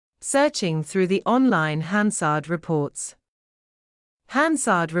Searching through the online Hansard reports.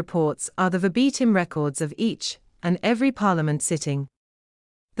 Hansard reports are the verbatim records of each and every Parliament sitting.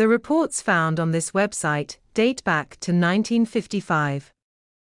 The reports found on this website date back to 1955.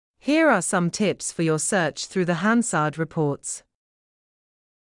 Here are some tips for your search through the Hansard reports.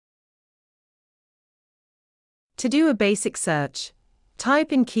 To do a basic search,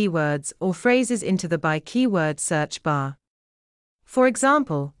 type in keywords or phrases into the by keyword search bar. For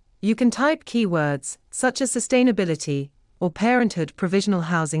example, you can type keywords such as sustainability or parenthood provisional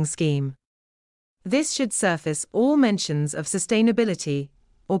housing scheme. This should surface all mentions of sustainability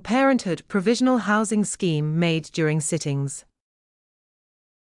or parenthood provisional housing scheme made during sittings.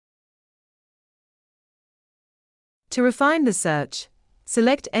 To refine the search,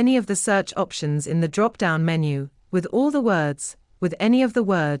 select any of the search options in the drop-down menu, with all the words, with any of the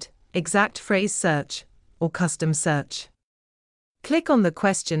word, exact phrase search, or custom search. Click on the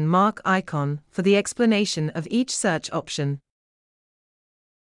question mark icon for the explanation of each search option.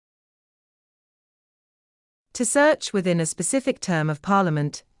 To search within a specific term of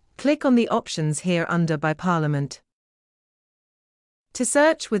Parliament, click on the options here under by Parliament. To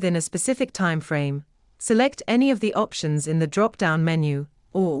search within a specific time frame, select any of the options in the drop-down menu,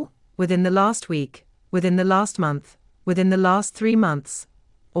 all, within the last week, within the last month, within the last 3 months,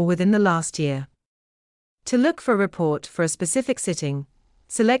 or within the last year. To look for a report for a specific sitting,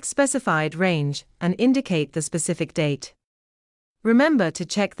 select specified range and indicate the specific date. Remember to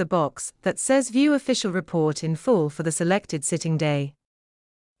check the box that says View Official Report in full for the selected sitting day.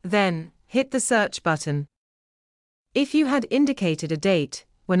 Then, hit the search button. If you had indicated a date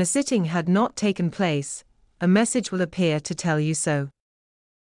when a sitting had not taken place, a message will appear to tell you so.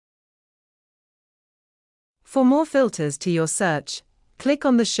 For more filters to your search, click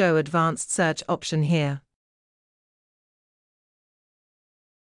on the Show Advanced Search option here.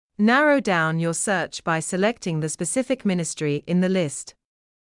 Narrow down your search by selecting the specific ministry in the list.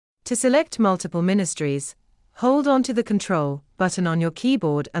 To select multiple ministries, hold on to the Control button on your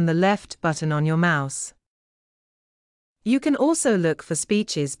keyboard and the left button on your mouse. You can also look for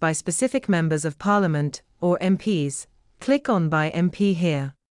speeches by specific members of Parliament or MPs. Click on By MP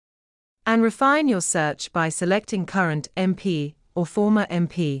here. And refine your search by selecting Current MP or Former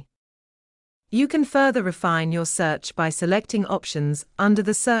MP. You can further refine your search by selecting options under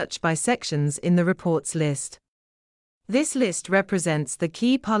the Search by sections in the reports list. This list represents the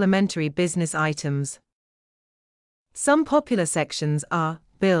key parliamentary business items. Some popular sections are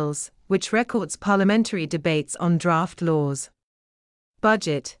Bills, which records parliamentary debates on draft laws.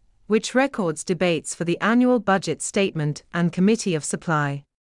 Budget, which records debates for the annual budget statement and committee of supply.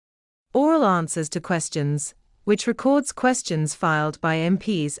 Oral answers to questions, which records questions filed by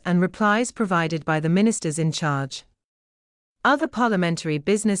MPs and replies provided by the ministers in charge. Other parliamentary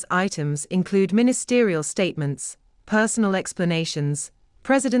business items include ministerial statements, personal explanations,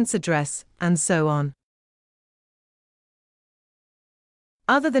 president's address, and so on.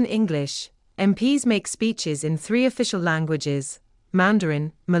 Other than English, MPs make speeches in 3 official languages: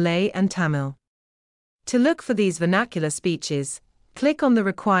 Mandarin, Malay, and Tamil. To look for these vernacular speeches, click on the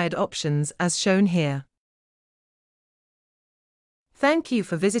required options as shown here. Thank you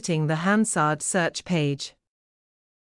for visiting the Hansard Search page.